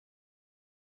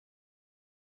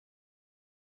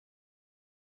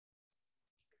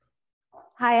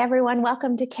Hi, everyone.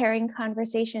 Welcome to Caring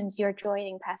Conversations. You're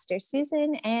joining Pastor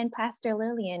Susan and Pastor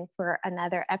Lillian for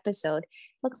another episode.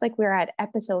 Looks like we're at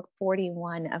episode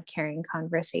 41 of Caring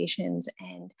Conversations.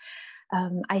 And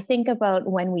I think about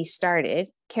when we started,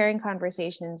 Caring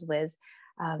Conversations was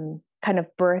kind of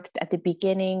birthed at the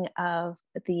beginning of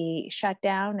the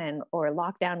shutdown or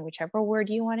lockdown, whichever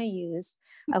word you want to use,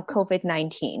 of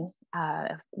COVID-19,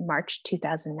 March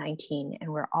 2019. And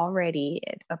we're already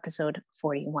at episode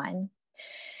 41.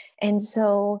 And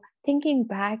so thinking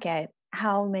back at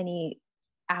how many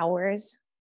hours,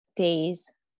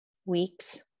 days,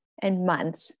 weeks, and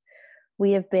months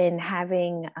we have been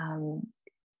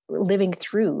living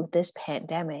through this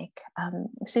pandemic.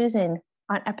 Susan,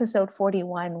 on episode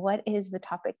 41, what is the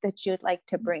topic that you'd like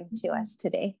to bring to us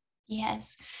today?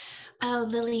 Yes. Oh,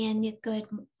 Lillian, good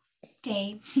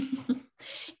day.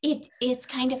 It's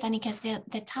kind of funny because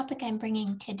the topic I'm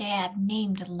bringing today, I've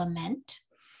named Lament.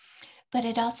 But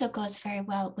it also goes very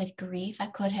well with grief. I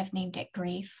could have named it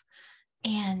grief.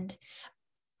 And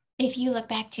if you look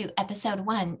back to episode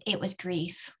 1, it was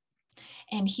grief.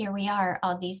 And here we are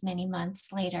all these many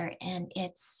months later, and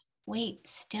it's, wait,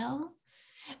 still?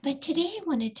 But today I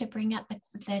wanted to bring up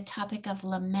the topic of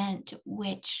lament,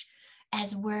 which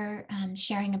as we're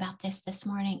sharing about this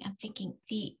morning, I'm thinking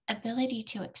the ability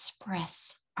to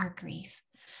express our grief,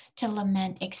 to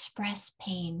lament, express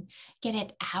pain, get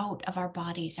it out of our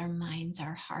bodies, our minds,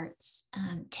 our hearts,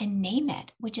 to name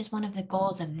it, which is one of the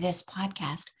goals of this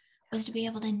podcast, was to be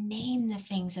able to name the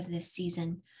things of this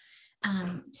season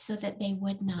so that they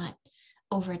would not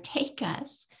overtake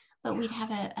us, but we'd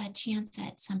have a chance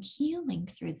at some healing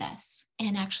through this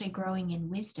and actually growing in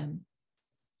wisdom.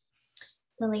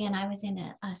 Lily and I was in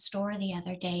a store the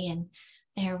other day, and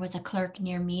there was a clerk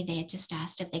near me. They had just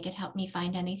asked if they could help me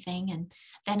find anything. And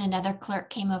then another clerk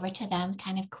came over to them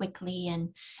kind of quickly,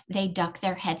 and they duck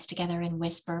their heads together and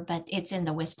whisper, but it's in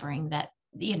the whispering that,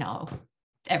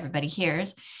 everybody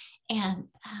hears. And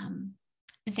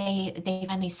they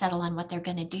finally settle on what they're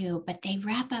going to do, but they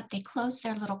wrap up, they close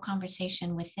their little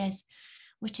conversation with this,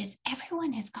 which is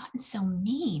everyone has gotten so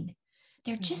mean.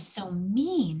 They're just so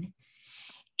mean.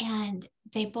 And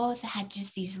they both had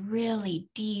just these really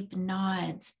deep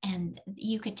nods, and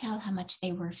you could tell how much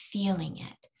they were feeling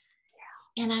it.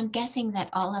 Yeah. And I'm guessing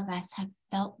that all of us have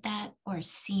felt that or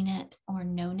seen it or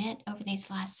known it over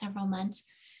these last several months,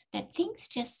 that things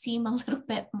just seem a little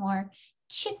bit more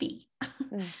chippy.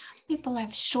 People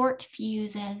have short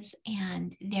fuses,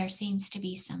 and there seems to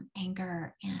be some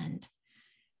anger and,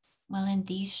 well, in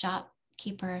these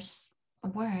shopkeepers'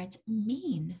 words,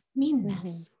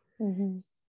 meanness. Mm-hmm.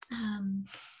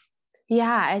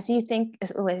 Yeah, as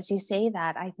you say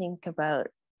that, I think about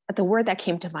the word that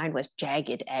came to mind was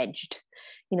jagged edged.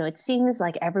 It seems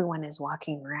like everyone is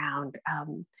walking around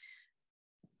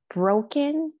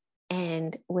broken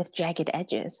and with jagged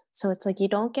edges. So it's like you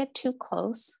don't get too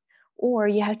close, or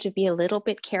you have to be a little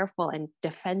bit careful and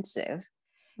defensive.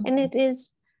 Mm-hmm. And it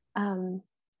is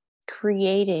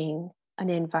creating an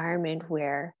environment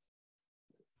where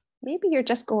maybe you're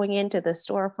just going into the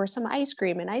store for some ice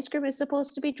cream, and ice cream is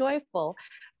supposed to be joyful,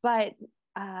 but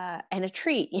and a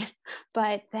treat.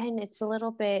 But then it's a little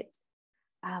bit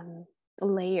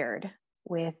layered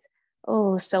with,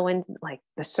 like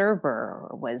the server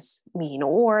was mean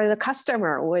or the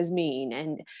customer was mean.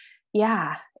 And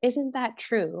yeah, isn't that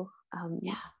true?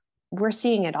 Yeah, we're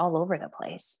seeing it all over the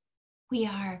place. We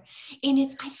are. And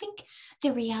it's, I think,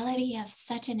 the reality of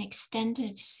such an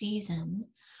extended season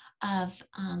of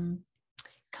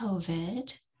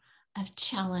COVID, of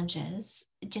challenges,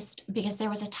 just because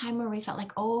there was a time where we felt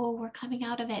like, we're coming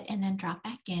out of it, and then drop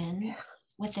back in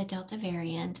with the Delta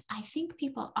variant. I think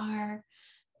people are,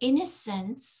 in a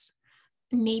sense,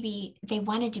 maybe they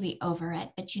wanted to be over it,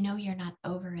 but you're not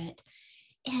over it.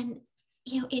 And,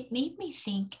 it made me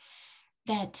think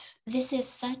that this is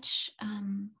such,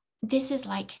 this is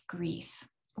like grief.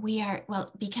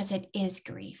 Because it is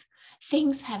grief.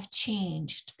 Things have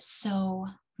changed so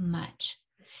much.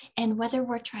 And whether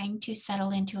we're trying to settle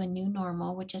into a new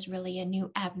normal, which is really a new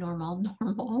abnormal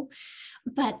normal,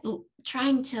 but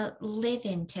trying to live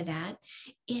into that,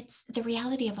 it's the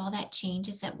reality of all that change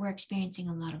is that we're experiencing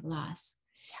a lot of loss.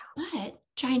 Yeah. But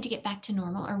trying to get back to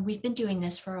normal, or we've been doing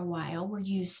this for a while, we're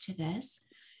used to this.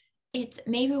 It's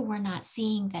maybe we're not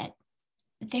seeing that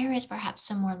there is perhaps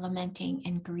some more lamenting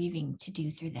and grieving to do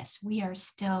through this. We are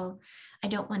still, I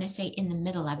don't want to say in the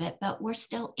middle of it, but we're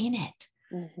still in it.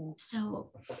 Mm-hmm. So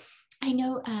I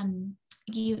know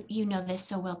you know this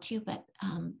so well too, but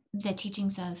the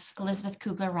teachings of Elizabeth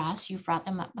Kubler-Ross, you've brought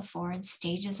them up before, in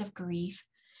stages of grief,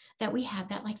 that we have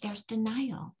that, like there's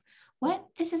denial, what?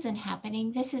 This isn't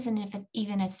happening. This isn't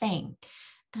even a thing.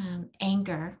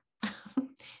 Anger.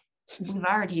 We've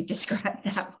already described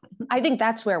that one. I think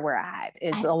that's where we're at,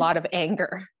 is a lot of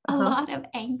anger. A lot of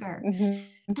anger.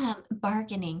 Mm-hmm.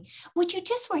 Bargaining. Would you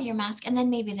just wear your mask? And then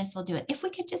maybe this will do it. If we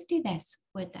could just do this,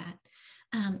 would that?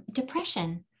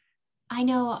 Depression. I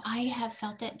know I have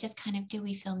felt it. Just kind of, do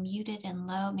we feel muted and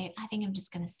low? Maybe I think I'm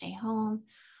just going to stay home.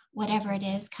 Whatever it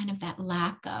is, kind of that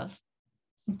lack of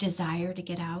desire to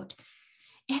get out.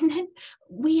 And then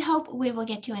we hope we will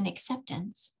get to an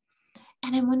acceptance.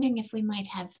 And I'm wondering if we might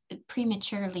have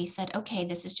prematurely said, okay,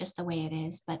 this is just the way it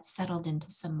is, but settled into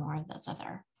some more of those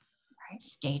other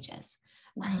stages.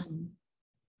 Right.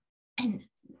 And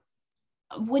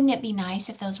wouldn't it be nice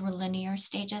if those were linear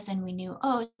stages and we knew,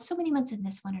 oh, so many months in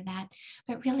this one or that,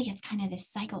 but really it's kind of this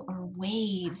cycle or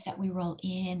waves that we roll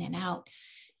in and out.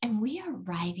 And we are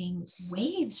riding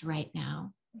waves right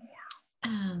now. Yeah.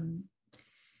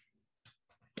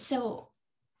 So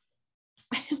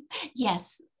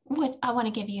yes, what I want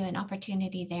to give you an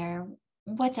opportunity there.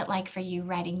 What's it like for you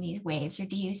riding these waves, or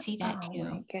do you see that too? Oh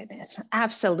my goodness,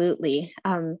 absolutely.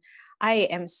 I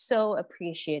am so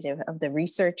appreciative of the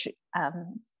research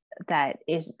that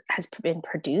has been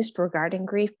produced regarding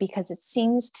grief, because it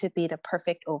seems to be the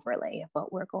perfect overlay of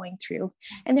what we're going through.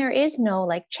 And there is no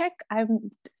like, check,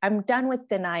 I'm done with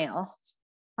denial.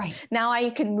 Right. Now I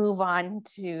can move on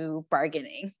to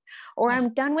bargaining, or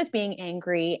I'm done with being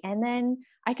angry, and then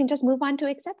I can just move on to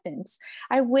acceptance.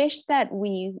 I wish that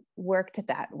we worked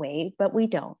that way, but we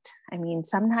don't. I mean,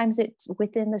 sometimes it's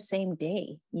within the same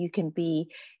day. You can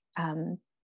be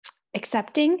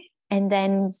accepting and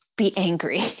then be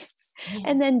angry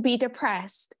and then be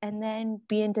depressed and then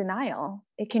be in denial.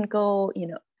 It can go,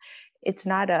 it's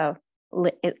not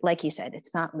like you said,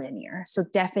 it's not linear. So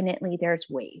definitely there's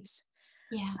waves.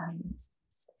 Yeah.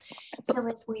 So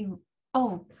as we,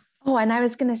 and I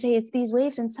was going to say, it's these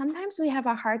waves. And sometimes we have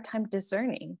a hard time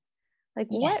discerning, like,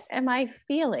 what am I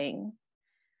feeling?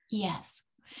 Yes.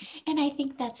 And I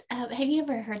think that's, have you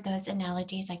ever heard those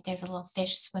analogies? Like there's a little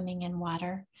fish swimming in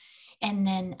water, and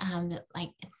then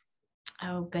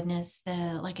oh goodness,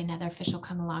 another fish will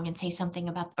come along and say something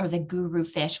about, or the guru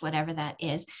fish, whatever that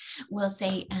is, will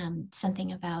say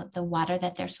something about the water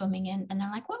that they're swimming in. And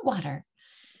they're like, what water?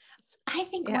 I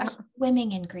think we're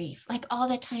swimming in grief, like all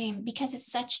the time, because it's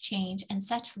such change and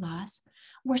such loss.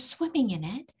 We're swimming in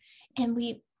it, and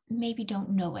we maybe don't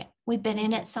know it. We've been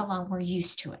in it so long, we're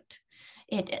used to it.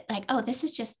 It like, oh, this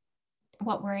is just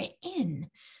what we're in.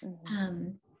 Mm-hmm.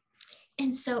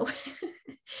 And so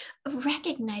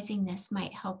recognizing this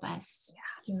might help us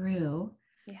through.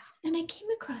 Yeah. And I came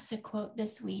across a quote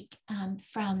this week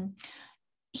from,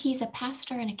 he's a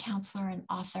pastor and a counselor and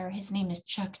author. His name is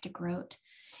Chuck DeGroat.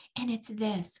 And it's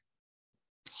this.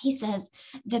 He says,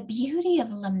 the beauty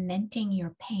of lamenting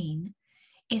your pain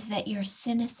is that your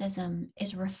cynicism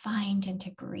is refined into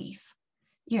grief.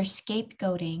 Your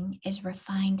scapegoating is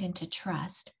refined into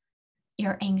trust.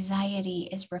 Your anxiety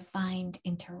is refined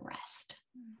into rest.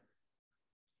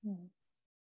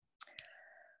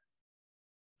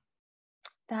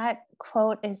 That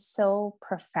quote is so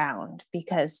profound,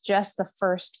 because just the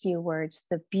first few words,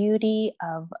 the beauty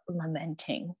of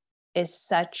lamenting, is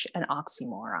such an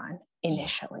oxymoron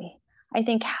initially. I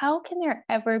think, how can there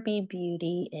ever be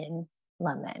beauty in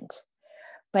lament?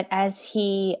 But as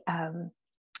he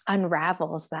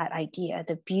unravels that idea,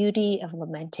 the beauty of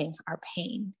lamenting our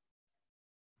pain,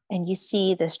 and you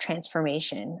see this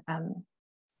transformation.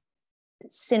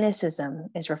 Cynicism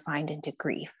is refined into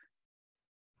grief.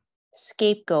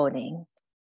 Scapegoating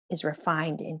is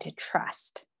refined into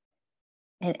trust.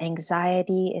 And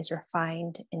anxiety is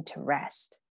refined into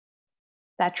rest.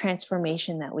 That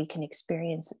transformation that we can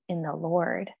experience in the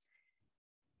Lord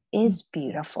is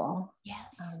beautiful.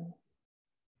 Yes.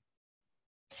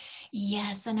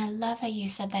 Yes. And I love how you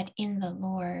said that, in the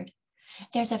Lord.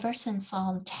 There's a verse in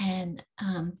Psalm 10,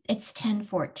 it's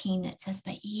 10:14. It says,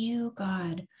 but you,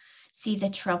 God, see the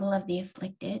trouble of the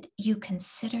afflicted. You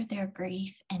consider their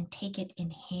grief and take it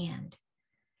in hand.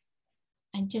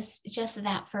 And just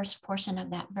that first portion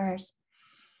of that verse,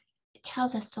 it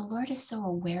tells us the Lord is so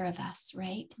aware of us,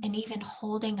 right? And even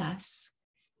holding us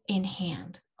in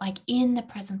hand, like in the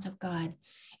presence of God.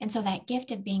 And so that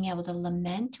gift of being able to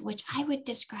lament, which I would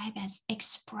describe as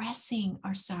expressing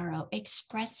our sorrow,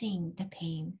 expressing the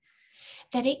pain,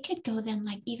 that it could go then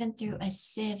like even through a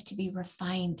sieve to be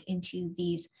refined into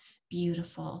these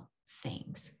beautiful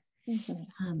things.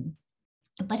 Mm-hmm.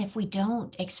 But if we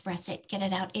don't express it, get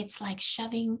it out, it's like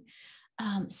shoving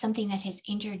something that has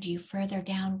injured you further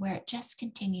down, where it just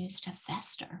continues to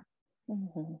fester.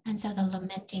 Mm-hmm. And so the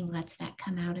lamenting lets that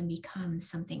come out and become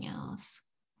something else.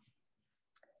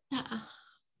 Oh,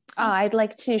 I'd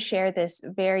like to share this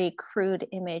very crude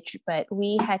image, but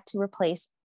we had to replace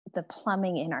the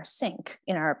plumbing in our sink,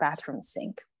 in our bathroom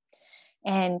sink.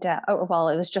 And well,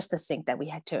 it was just the sink that we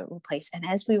had to replace. And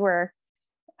as we were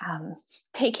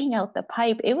taking out the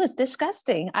pipe, it was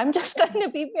disgusting. I'm just going to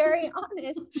be very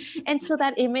honest. And so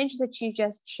that image that you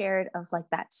just shared of like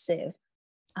that sieve,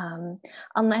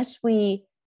 unless we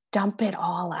dump it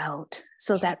all out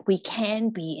so that we can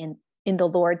be in the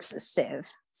Lord's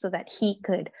sieve, so that he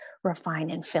could refine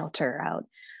and filter out,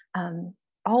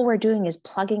 all we're doing is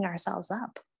plugging ourselves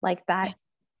up like that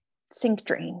sink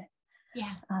drain.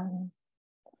 Yeah.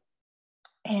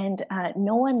 And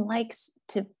no one likes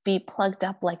to be plugged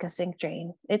up like a sink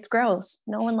drain. It's gross.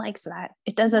 No one likes that.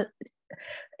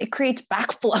 It creates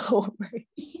backflow. Right?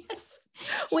 Yes.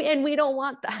 We don't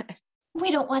want that.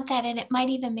 We don't want that. And it might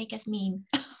even make us mean.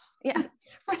 Yeah.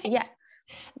 Right. Yeah.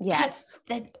 Yes.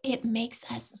 That it makes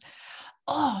us,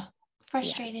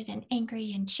 frustrated and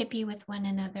angry and chippy with one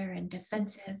another and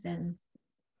defensive and.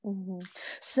 Mm-hmm.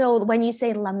 So when you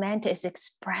say lament is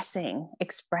expressing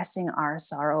our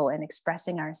sorrow and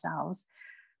expressing ourselves,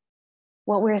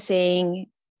 what we're saying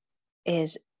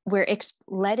is we're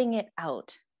letting it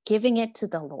out, giving it to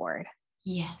the Lord.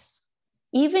 Yes.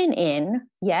 Even in,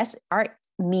 yes, our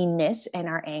meanness and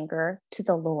our anger to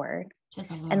the Lord.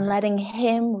 And letting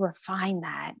him refine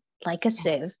that like a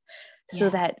sieve so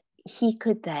that he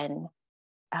could then,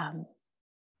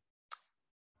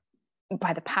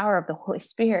 by the power of the Holy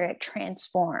Spirit,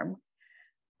 transform,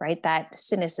 right? That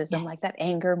cynicism, like that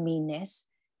anger, meanness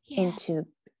into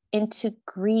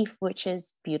grief, which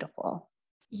is beautiful.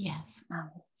 Yes.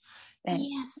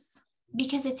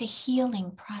 Because it's a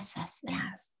healing process then.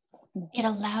 Yes. It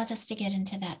allows us to get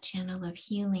into that channel of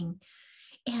healing.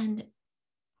 And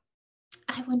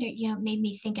I wonder, it made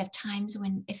me think of times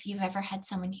when, if you've ever had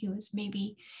someone who was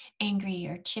maybe angry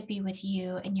or chippy with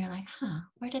you and you're like,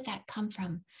 where did that come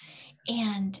from?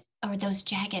 Or those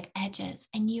jagged edges,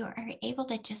 and you are able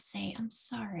to just say, I'm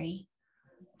sorry,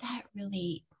 that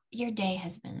really, your day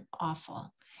has been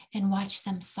awful, and watch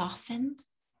them soften,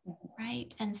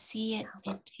 right? And see it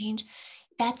change.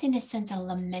 That's in a sense a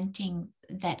lamenting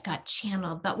that got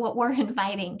channeled. But what we're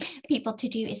inviting people to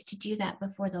do is to do that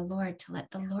before the Lord, to let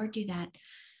the Lord do that.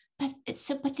 But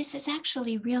this is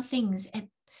actually real things.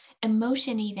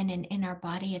 Emotion, even in our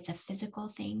body, it's a physical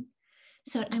thing.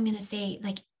 So I'm going to say,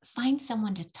 like, find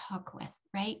someone to talk with,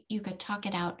 right? You could talk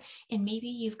it out, and maybe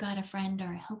you've got a friend, or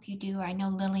I hope you do, or I know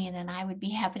Lillian and I would be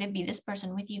happy to be this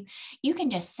person with you. You can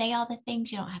just say all the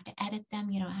things. You don't have to edit them.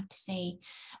 You don't have to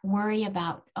worry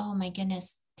about, oh my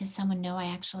goodness, does someone know I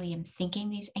actually am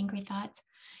thinking these angry thoughts?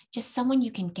 Just someone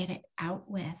you can get it out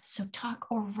with. So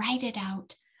talk or write it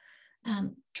out,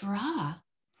 draw,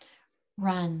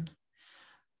 run.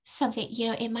 Something,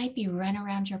 it might be run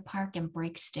around your park and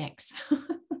break sticks.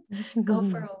 Go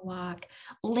for a walk,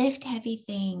 lift heavy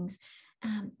things.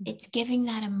 It's giving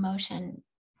that emotion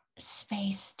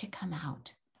space to come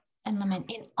out and lament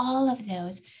in all of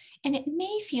those. And it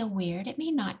may feel weird, it may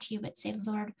not to you, but say,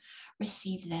 Lord,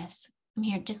 receive this. I'm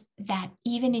here, just that,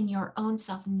 even in your own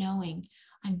self, knowing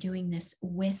I'm doing this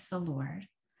with the Lord.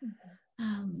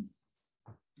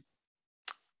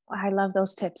 I love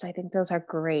those tips. I think those are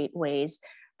great ways.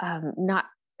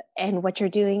 And what you're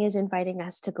doing is inviting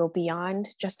us to go beyond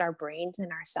just our brains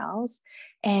and ourselves,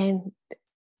 and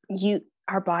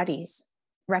our bodies,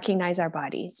 recognize our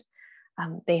bodies.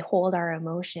 They hold our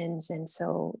emotions, and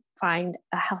so find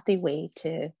a healthy way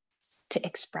to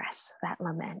express that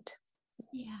lament.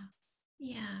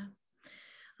 Yeah.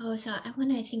 Oh, so I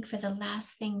want to, I think for the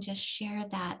last thing, just share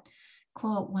that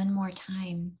quote one more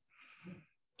time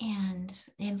and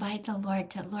invite the Lord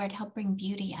to, Lord, help bring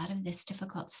beauty out of this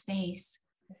difficult space.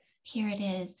 Here it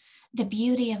is. The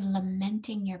beauty of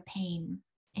lamenting your pain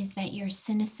is that your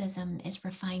cynicism is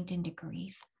refined into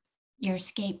grief. Your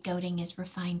scapegoating is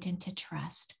refined into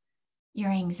trust. Your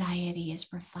anxiety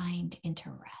is refined into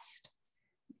rest.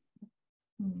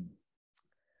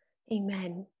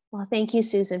 Amen. Well, thank you,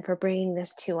 Susan, for bringing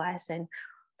this to us and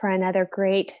for another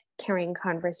great caring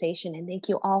conversation. And thank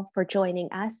you all for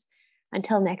joining us.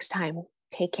 Until next time,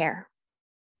 take care.